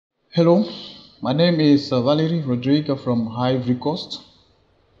Hello, my name is Valerie Rodriguez from Ivory Coast,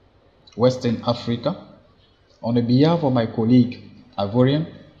 Western Africa. On the behalf of my colleague, Ivorian,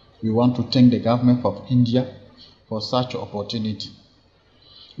 we want to thank the government of India for such opportunity.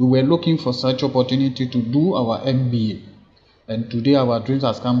 We were looking for such opportunity to do our MBA, and today our dreams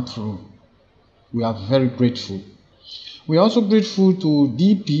has come true. We are very grateful. We are also grateful to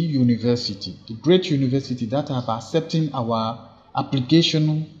DP University, the great university that have accepted our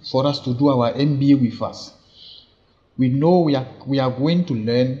application for us to do our MBA with us. We know we are going to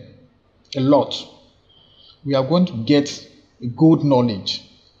learn a lot. We are going to get a good knowledge,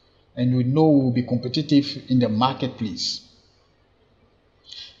 and we know we will be competitive in the marketplace.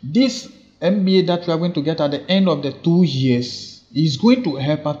 This MBA that we are going to get at the end of the 2 years is going to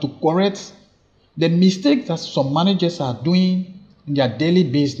help us to correct the mistakes that some managers are doing in their daily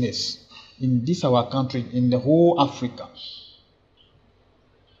business in this our country, in the whole Africa.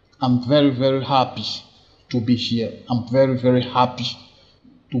 I'm very happy to be here. I'm very happy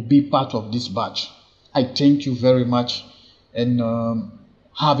to be part of this batch. I thank you very much, and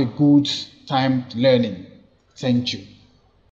have a good time learning. Thank you.